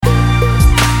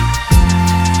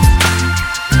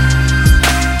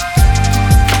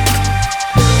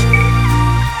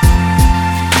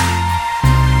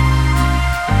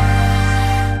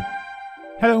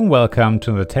welcome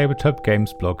to the Tabletop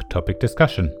Games blog topic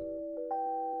discussion.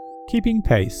 Keeping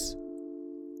pace.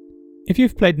 If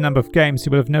you've played a number of games,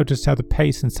 you will have noticed how the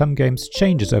pace in some games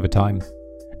changes over time.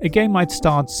 A game might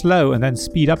start slow and then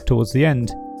speed up towards the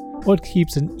end, or it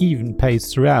keeps an even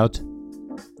pace throughout.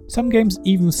 Some games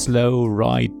even slow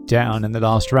right down in the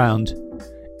last round.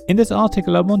 In this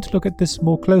article, I want to look at this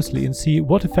more closely and see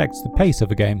what affects the pace of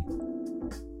a game.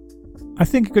 I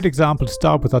think a good example to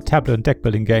start with are tableau and deck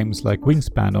building games like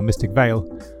Wingspan or Mystic Vale,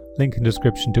 link in the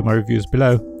description to my reviews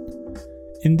below.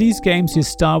 In these games you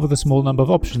start with a small number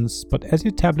of options, but as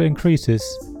your tableau increases,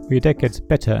 or your deck gets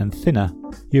better and thinner,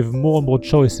 you have more and more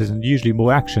choices and usually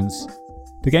more actions.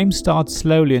 The game starts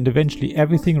slowly and eventually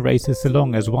everything races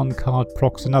along as one card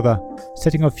procs another,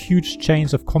 setting off huge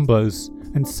chains of combos,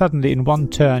 and suddenly in one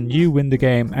turn you win the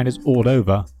game and it's all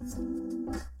over.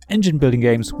 Engine building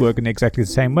games work in exactly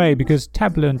the same way because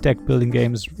tableau and deck building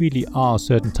games really are a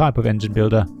certain type of engine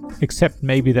builder, except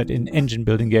maybe that in engine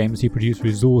building games you produce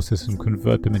resources and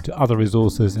convert them into other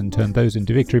resources and turn those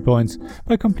into victory points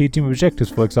by completing objectives,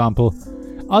 for example.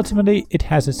 Ultimately it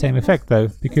has the same effect though,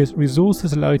 because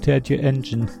resources allow you to add your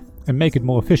engine and make it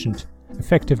more efficient,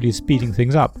 effectively speeding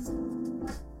things up.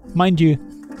 Mind you,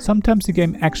 sometimes the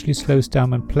game actually slows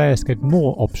down when players get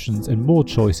more options and more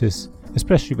choices,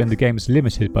 especially when the game is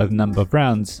limited by the number of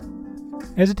rounds.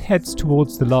 As it heads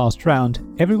towards the last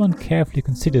round, everyone carefully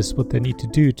considers what they need to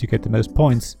do to get the most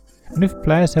points, and if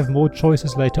players have more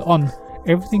choices later on,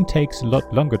 everything takes a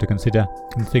lot longer to consider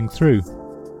and think through.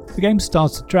 The game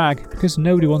starts to drag because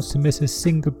nobody wants to miss a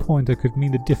single point that could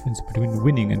mean the difference between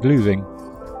winning and losing.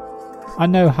 I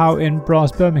know how in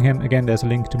Brass Birmingham, again there's a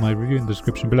link to my review in the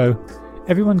description below,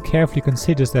 everyone carefully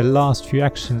considers their last few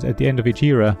actions at the end of each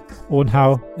era, or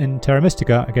how in Terra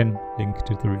Mystica, again link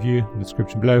to the review in the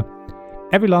description below,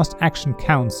 every last action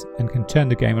counts and can turn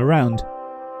the game around.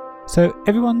 So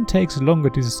everyone takes longer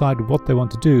to decide what they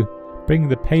want to do, bringing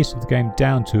the pace of the game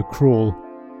down to a crawl.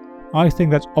 I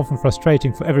think that's often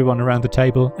frustrating for everyone around the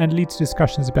table and leads to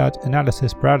discussions about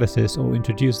analysis paralysis or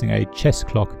introducing a chess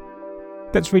clock.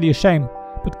 That's really a shame,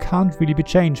 but can't really be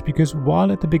changed because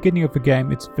while at the beginning of the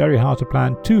game it's very hard to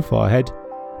plan too far ahead,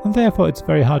 and therefore it's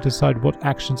very hard to decide what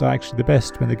actions are actually the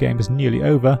best when the game is nearly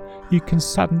over, you can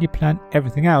suddenly plan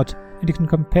everything out and you can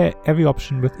compare every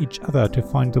option with each other to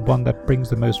find the one that brings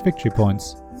the most victory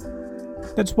points.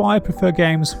 That's why I prefer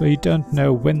games where you don't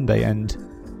know when they end.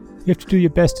 You have to do your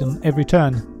best on every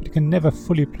turn, but you can never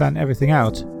fully plan everything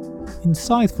out. In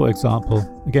Scythe, for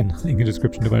example, again link in the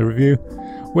description to my review,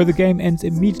 where the game ends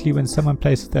immediately when someone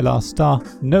places their last star,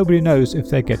 nobody knows if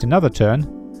they get another turn,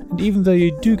 and even though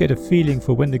you do get a feeling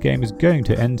for when the game is going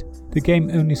to end, the game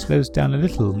only slows down a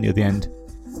little near the end.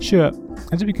 Sure,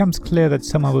 as it becomes clear that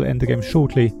someone will end the game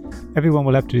shortly, everyone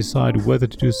will have to decide whether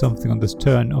to do something on this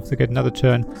turn or if they get another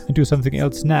turn and do something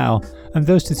else now, and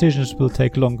those decisions will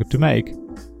take longer to make.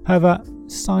 However,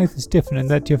 Scythe is different in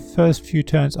that your first few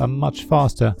turns are much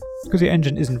faster, because your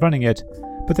engine isn't running yet,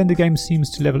 but then the game seems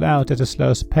to level out at a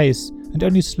slower pace and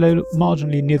only slow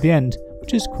marginally near the end,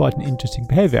 which is quite an interesting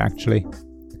behaviour actually.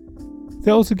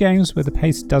 There are also games where the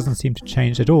pace doesn't seem to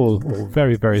change at all, or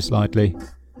very very slightly.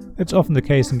 That's often the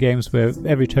case in games where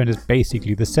every turn is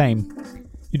basically the same.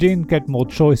 You don't get more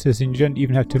choices and you don't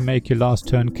even have to make your last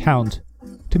turn count.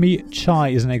 To me, Chai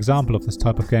is an example of this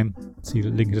type of game. See the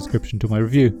link in the description to my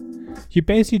review. You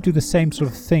basically do the same sort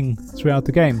of thing throughout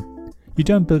the game. You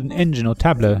don't build an engine or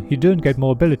tableau, you don't get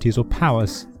more abilities or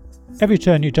powers. Every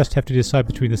turn you just have to decide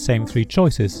between the same three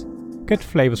choices. Get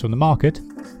flavours from the market,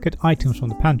 get items from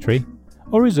the pantry,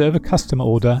 or reserve a customer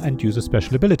order and use a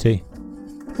special ability.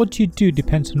 What you do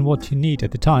depends on what you need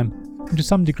at the time, and to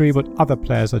some degree what other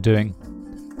players are doing.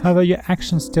 However, your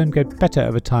actions don't get better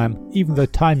over time, even though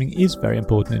timing is very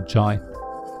important in Chai.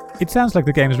 It sounds like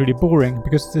the game is really boring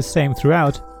because it's the same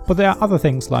throughout, but there are other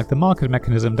things like the market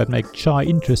mechanism that make Chai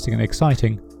interesting and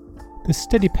exciting. The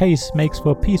steady pace makes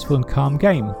for a peaceful and calm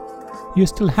game. You're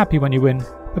still happy when you win,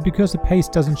 but because the pace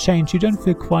doesn't change you don't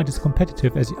feel quite as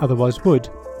competitive as you otherwise would.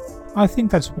 I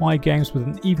think that's why games with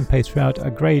an even pace throughout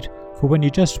are great for when you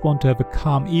just want to have a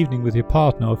calm evening with your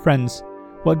partner or friends,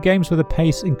 while games where the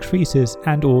pace increases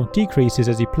and or decreases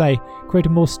as you play create a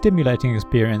more stimulating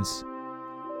experience.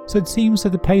 So it seems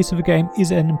that the pace of a game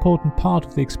is an important part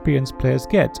of the experience players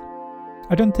get.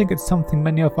 I don't think it's something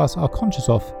many of us are conscious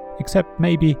of, except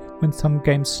maybe when some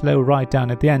games slow right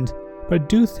down at the end, but I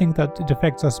do think that it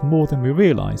affects us more than we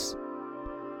realise.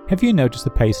 Have you noticed the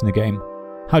pace in a game?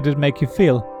 How did it make you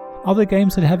feel? Are there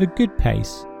games that have a good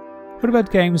pace? What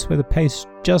about games where the pace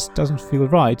just doesn't feel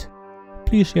right?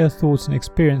 Please share thoughts and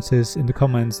experiences in the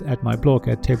comments at my blog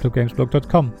at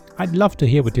tabletopgamesblog.com. I'd love to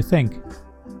hear what you think.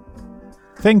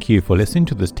 Thank you for listening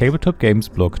to this Tabletop Games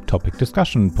Blog topic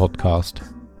discussion podcast.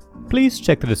 Please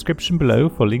check the description below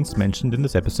for links mentioned in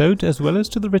this episode, as well as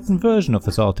to the written version of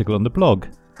this article on the blog.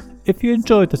 If you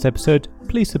enjoyed this episode,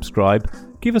 please subscribe,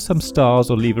 give us some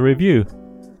stars or leave a review.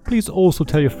 Please also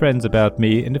tell your friends about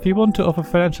me, and if you want to offer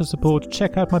financial support,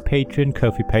 check out my Patreon and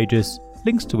Ko-fi pages,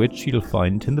 links to which you'll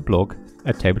find in the blog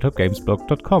at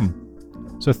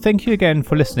tabletopgamesblog.com. So thank you again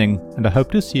for listening, and I hope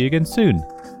to see you again soon.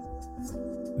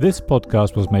 This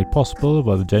podcast was made possible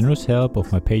by the generous help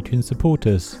of my Patreon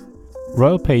supporters: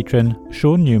 Royal Patron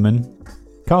Sean Newman,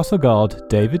 Castle Guard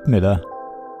David Miller,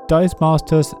 Dice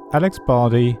Masters Alex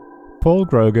Bardi, Paul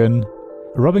Grogan,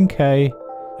 Robin Kay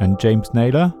and James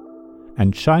Naylor,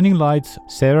 and Shining Lights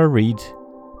Sarah Reed,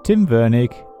 Tim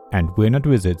Vernick and We're Not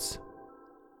Wizards.